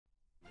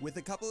With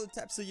a couple of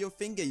taps of your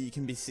finger, you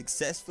can be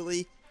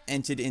successfully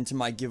entered into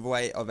my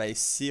giveaway of a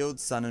sealed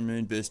Sun and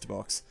Moon booster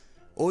box.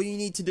 All you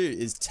need to do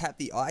is tap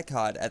the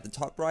iCard at the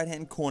top right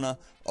hand corner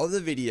of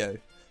the video,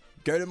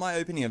 go to my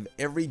opening of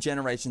every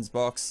Generations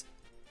box,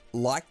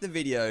 like the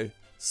video,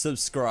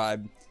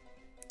 subscribe,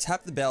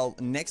 tap the bell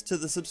next to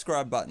the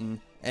subscribe button,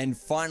 and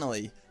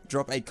finally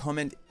drop a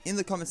comment in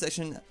the comment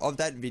section of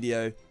that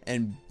video,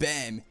 and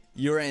bam,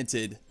 you're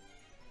entered.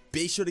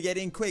 Be sure to get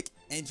in quick,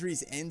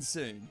 entries end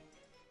soon.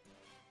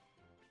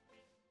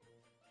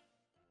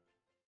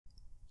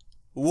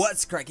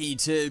 What's cracking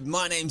YouTube?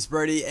 My name's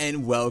Brodie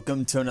and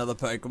welcome to another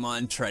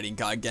Pokemon trading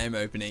card game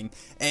opening.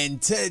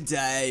 And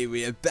today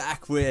we are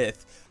back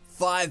with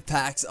 5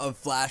 packs of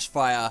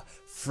Flashfire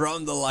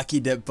from the Lucky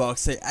Dip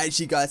box. So as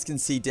you guys can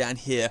see down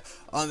here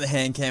on the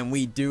hand cam,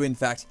 we do in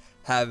fact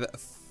have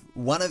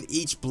one of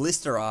each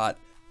blister art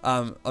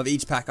of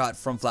each pack art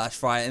from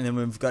Flashfire, and then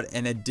we've got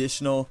an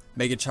additional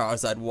Mega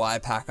Charizard Y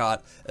pack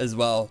art as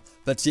well.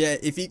 But yeah,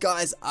 if you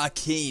guys are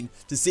keen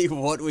to see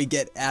what we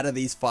get out of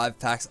these 5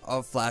 packs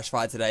of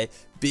Flashfire today,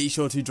 be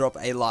sure to drop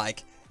a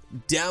like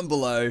down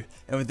below.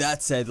 And with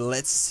that said,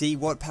 let's see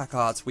what pack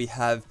arts we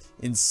have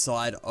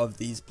inside of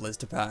these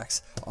blister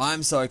packs.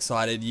 I'm so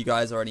excited. You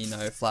guys already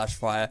know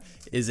Flashfire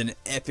is an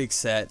epic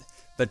set.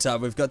 But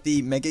we've got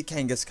the Mega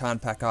Kangaskhan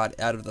pack art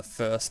out of the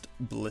first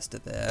blister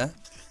there.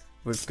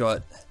 We've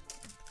got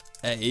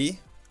a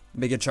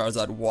Mega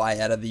Charizard Y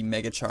out of the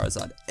Mega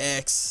Charizard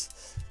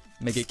X.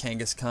 Mega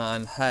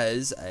Kangaskhan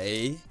has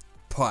a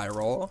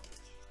Pyroar.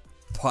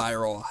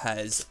 Pyroar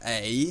has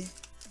a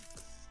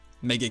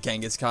Mega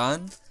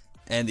Kangaskhan.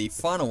 And the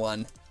final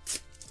one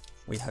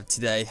we have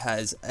today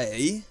has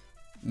a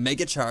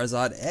Mega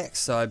Charizard X.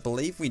 So I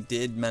believe we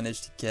did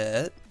manage to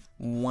get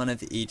one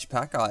of each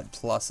pack art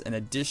plus an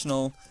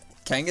additional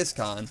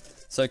Kangaskhan.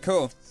 So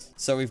cool.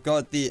 So we've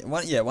got the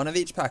one of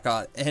each pack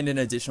art and an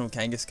additional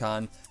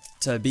Kangaskhan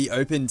to be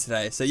opened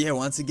today. So yeah,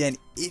 once again,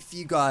 if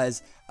you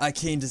guys are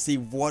keen to see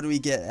what do we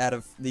get out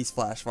of these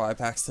Flashfire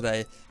packs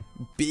today,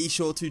 be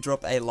sure to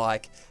drop a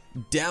like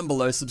down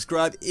below,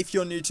 subscribe if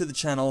you're new to the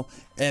channel,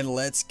 and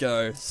let's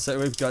go. So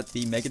we've got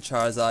the Mega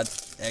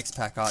Charizard X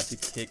pack art to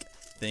kick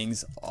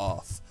things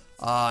off.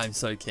 I'm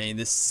so keen.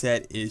 This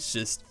set is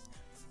just,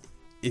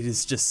 it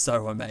is just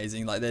so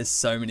amazing. Like, there's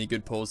so many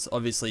good pulls,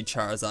 obviously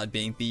Charizard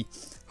being the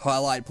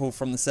highlight pull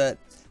from the set.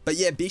 But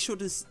yeah, be sure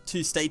to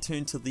stay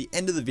tuned till the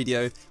end of the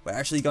video. We're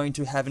actually going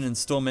to have an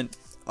installment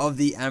of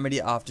the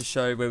Amity after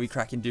show where we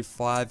crack into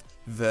 5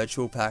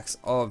 virtual packs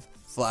of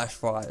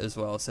Flashfire as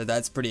well. So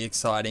that's pretty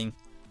exciting.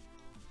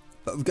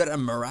 But we've got a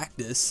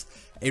Maractus,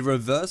 a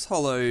reverse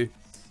holo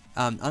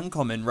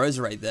uncommon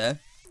Roserade there,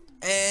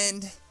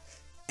 and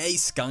a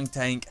Skunk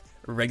Tank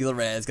regular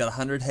rare. It's got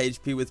 100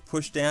 HP with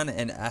pushdown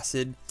and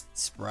acid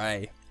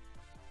spray.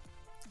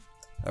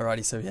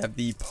 Alrighty, so we have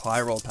the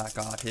Pyroar pack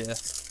art here.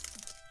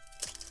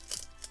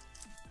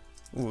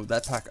 Ooh,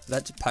 that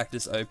pack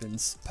just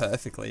opens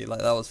perfectly.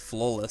 Like, that was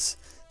flawless.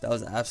 That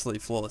was absolutely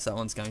flawless. That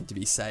one's going to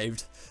be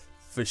saved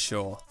for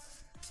sure.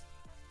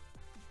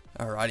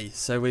 Alrighty,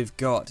 so we've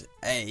got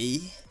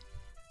a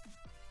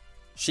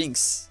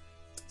Shinx,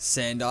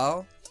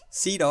 Sandile,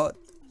 Seedot,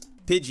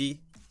 Pidgey,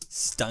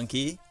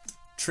 Stunky,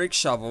 Trick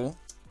Shovel,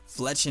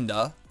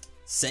 Fletchinder,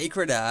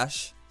 Sacred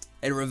Ash,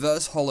 a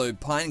reverse holo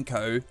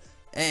Pineco,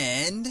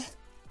 and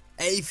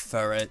a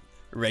Ferret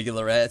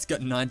regular rare. It's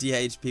got 90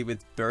 HP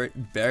with buried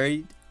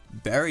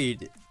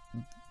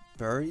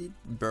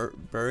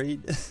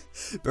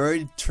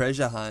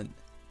treasure hunt.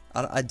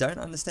 I don't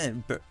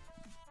understand.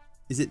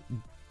 Is it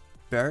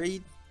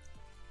buried?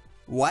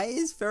 Why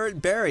is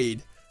Ferret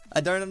buried?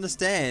 I don't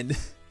understand.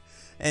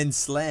 And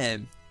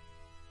Slam.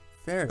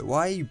 Ferret,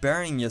 why are you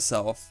burying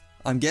yourself?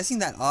 I'm guessing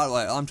that art,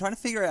 like, I'm trying to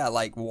figure out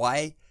like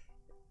why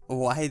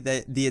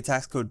the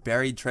attack's called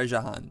buried treasure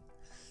hunt.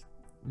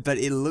 But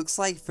it looks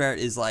like Ferret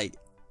is like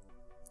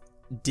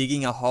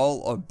digging a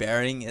hole or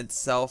burying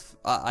itself.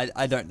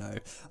 I don't know.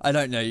 I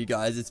don't know, you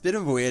guys. It's a bit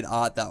of a weird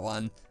art, that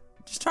one.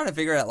 Just trying to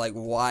figure out like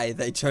why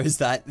they chose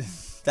that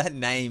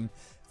name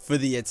for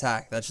the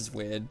attack. That's just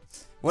weird.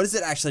 What does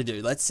it actually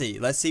do? Let's see.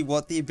 Let's see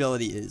what the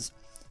ability is.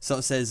 So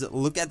it says,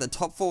 look at the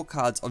top 4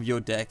 cards of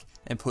your deck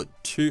and put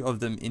 2 of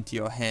them into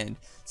your hand.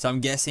 So I'm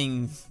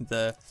guessing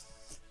the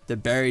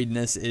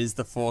buriedness is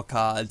the 4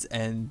 cards,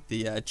 and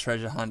the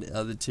treasure hunt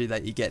are the 2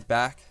 that you get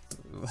back.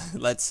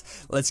 Let's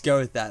go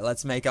with that.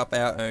 Let's make up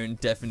our own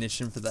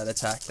definition for that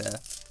attack there.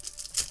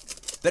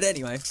 But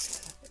anyway,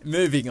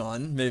 moving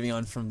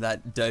on from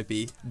that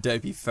dopey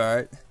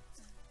Ferret,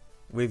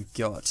 we've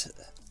got,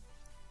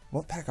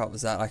 what pack art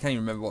was that? I can't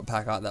even remember what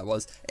pack art that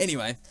was.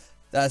 Anyway,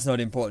 that's not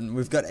important.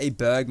 We've got a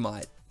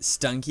Bergmite,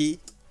 Stunky,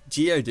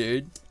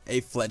 Geodude,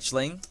 a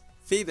Fletchling,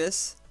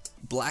 Phoebus,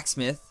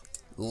 Blacksmith,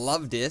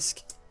 Love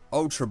Disc,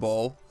 Ultra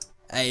Ball,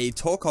 a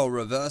Torkoal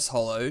reverse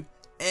holo,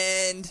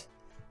 and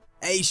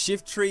a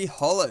Shiftry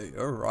holo.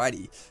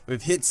 Alrighty,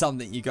 we've hit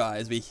something, you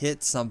guys. We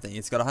hit something.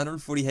 It's got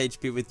 140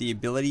 HP with the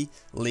ability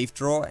Leaf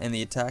Draw and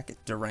the attack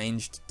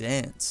Deranged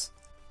Dance.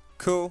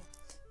 Cool.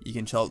 You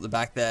can chill at the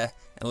back there,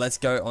 and let's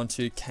go on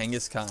to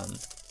Kangaskhan.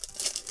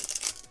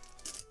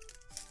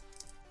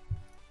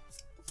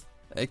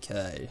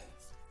 Okay.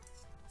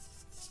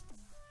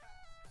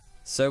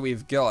 So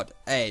we've got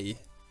a,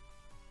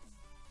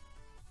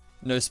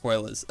 no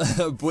spoilers,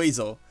 a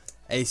Buizel,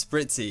 a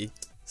Spritzy,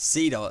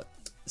 Seedot,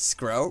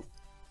 Skrelp,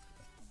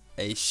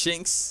 a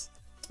Shinx,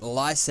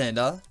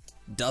 Lysander,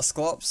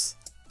 Dusclops,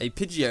 a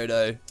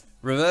Pidgeotto,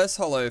 Reverse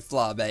Holo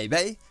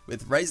Flabebe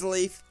with Razor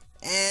Leaf,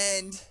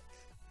 and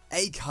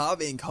a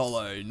Carbink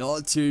Holo.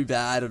 Not too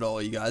bad at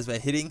all, you guys. We're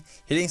hitting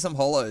some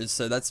holos,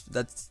 so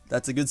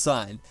that's a good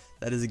sign.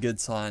 That is a good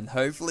sign.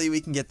 Hopefully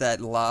we can get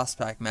that last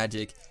pack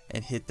magic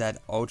and hit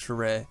that ultra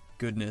rare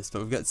goodness.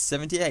 But we've got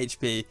 70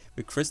 HP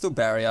with Crystal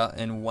Barrier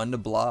and Wonder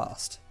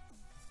Blast.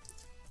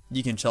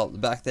 You can chill up the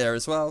back there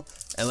as well.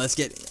 And let's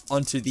get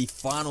onto the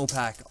final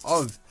pack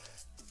of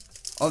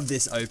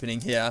this opening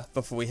here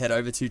before we head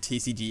over to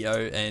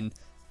TCGO and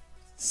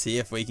see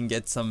if we can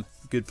get some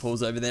good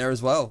pulls over there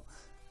as well.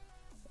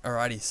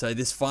 Alrighty, so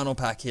this final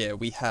pack here,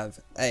 we have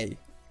a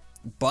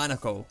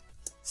Binacle,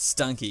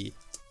 Stunky,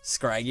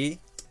 Scraggy,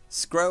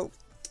 Skrelp,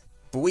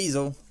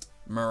 Buizel,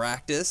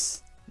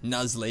 Maractus,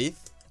 Nuzleaf,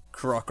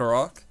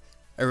 Krokorok,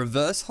 a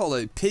Reverse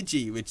Holo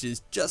Pidgey, which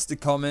is just a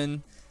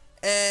common,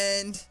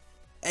 and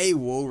a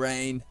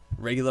Walrein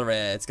regular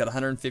rare. It's got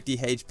 150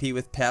 HP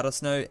with Powder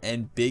Snow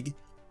and Big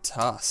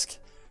Tusk.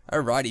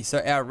 Alrighty, so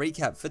our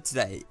recap for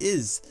today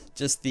is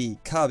just the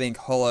Carbink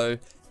Holo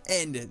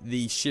and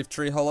the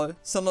Shiftry Holo.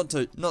 So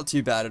not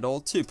too bad at all.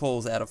 2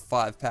 pulls out of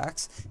 5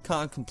 packs.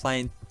 Can't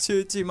complain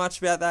too much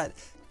about that.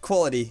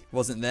 Quality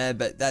wasn't there,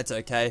 but that's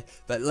okay.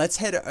 But let's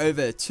head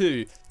over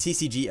to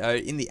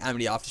TCGO in the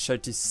Amity After Show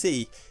to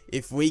see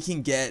if we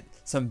can get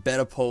some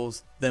better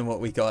pulls than what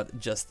we got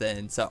just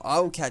then. So I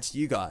will catch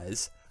you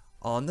guys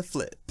on the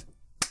flip.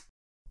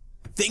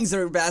 Things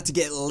are about to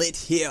get lit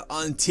here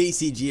on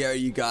TCGO,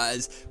 you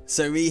guys.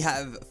 So we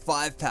have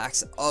 5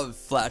 packs of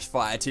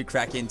Flashfire to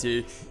crack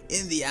into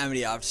in the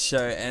Amity After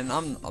Show, and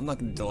I'm not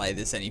going to delay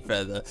this any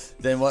further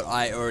than what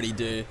I already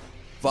do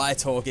by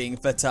talking.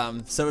 But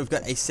so we've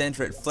got a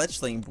Centret,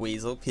 Fletchling,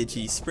 Buizel,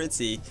 Pidgey,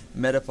 Spritzy,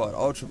 Metapod,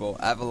 Ultra Ball,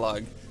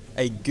 Avalugg,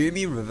 a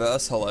Goomy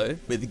Reverse Holo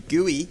with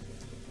Gooey,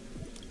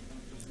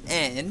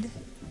 and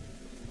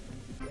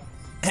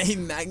a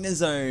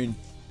Magnezone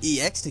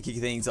EX to kick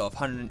things off.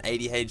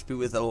 180 HP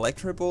with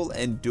Electro Ball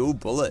and Dual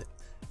Bullet.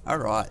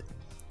 Alright,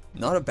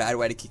 not a bad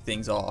way to kick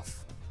things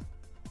off.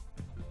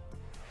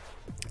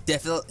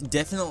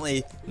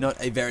 Definitely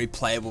not a very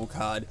playable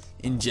card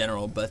in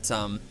general, but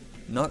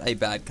not a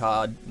bad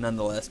card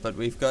nonetheless. But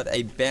we've got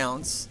a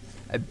Bounce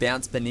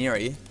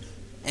Baneri,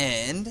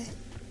 and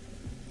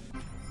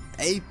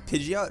a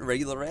Pidgeot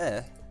regular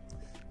rare.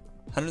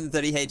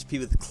 130 HP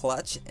with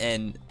Clutch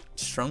and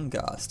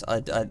Strongast.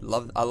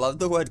 I love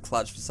the word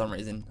clutch for some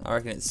reason. I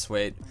reckon it's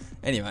sweet.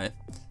 Anyway,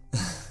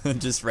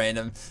 just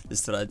random.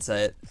 Just thought I'd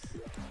say it.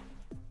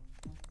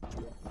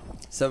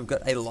 So we've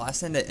got a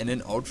Lysander and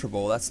an Ultra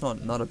Ball. That's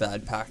not a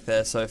bad pack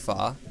there so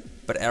far.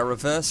 But our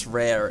reverse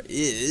rare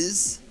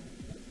is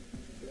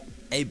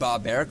a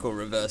Barbarical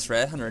reverse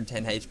rare,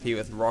 110 HP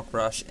with Rock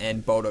Rush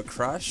and Boulder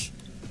Crush.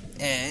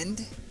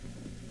 And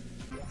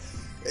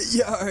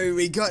yo,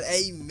 we got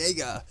a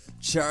Mega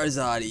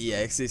Charizard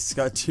EX. It's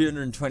got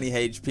 220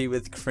 HP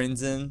with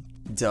Crimson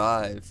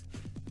Dive.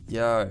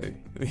 Yo,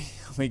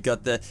 we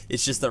got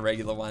it's just the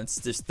regular one. It's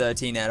just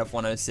 13 out of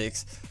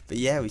 106. But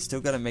yeah, we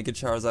still got a Mega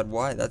Charizard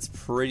White. That's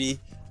pretty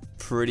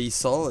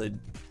solid.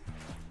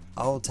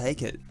 I'll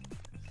take it.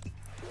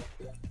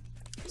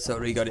 So what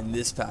do we got in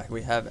this pack?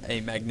 We have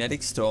a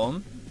Magnetic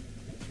Storm,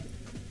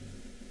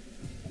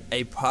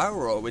 a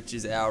Pyroar, which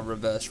is our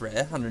reverse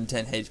rare,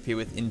 110 HP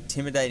with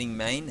Intimidating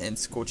Mane and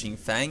Scorching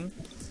Fang,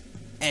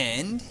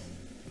 and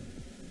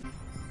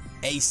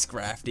a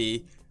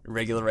Scrafty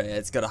regular rare.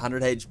 It's got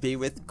 100 HP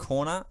with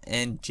Corner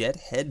and Jet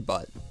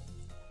Headbutt.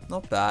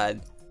 Not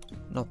bad,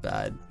 not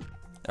bad.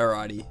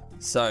 Alrighty,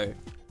 so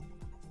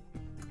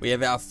we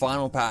have our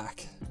final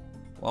pack.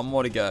 One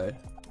more to go.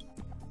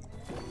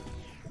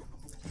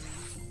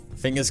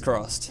 Fingers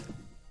crossed.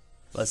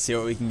 Let's see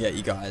what we can get,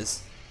 you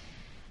guys.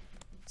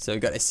 So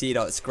we've got a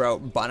Seedot,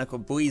 Skrelp,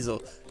 Binacle,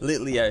 Buizel,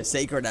 Litleo,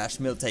 Sacred Ash,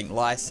 Miltank,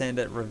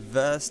 Lysander,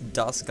 Reverse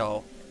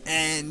Duskull,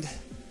 and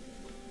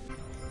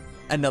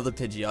another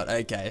Pidgeot.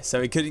 Okay, so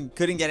we couldn't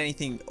get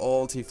anything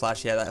all too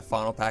flashy out of that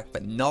final pack,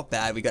 but not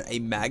bad. We got a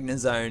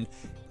Magnezone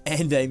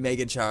and a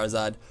Mega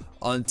Charizard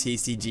on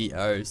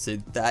TCGO, so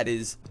that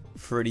is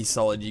pretty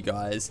solid, you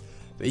guys.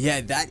 But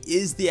yeah, that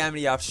is the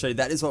Amity After Show.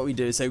 That is what we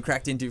do. So we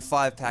cracked into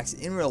 5 packs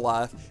in real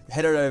life,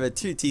 headed over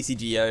to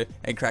TCGO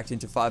and cracked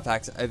into 5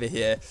 packs over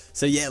here.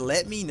 So yeah,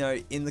 let me know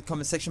in the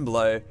comment section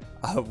below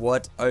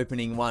what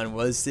opening one.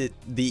 Was it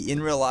the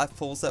in real life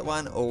pulls that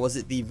won, or was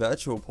it the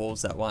virtual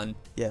pulls that won?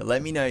 Yeah,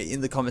 let me know in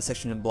the comment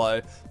section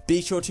below.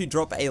 Be sure to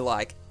drop a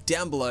like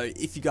down below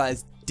if you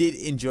guys did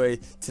enjoy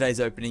today's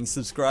opening.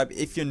 Subscribe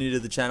if you're new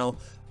to the channel.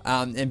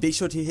 And be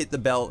sure to hit the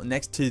bell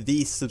next to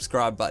the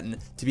subscribe button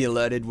to be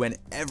alerted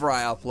whenever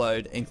I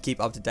upload and keep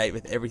up to date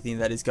with everything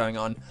that is going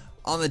on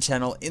the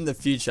channel in the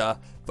future.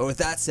 But with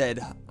that said,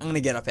 I'm going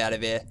to get up out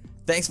of here.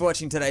 Thanks for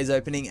watching today's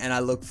opening, and I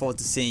look forward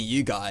to seeing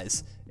you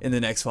guys in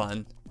the next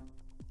one.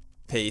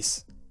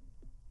 Peace.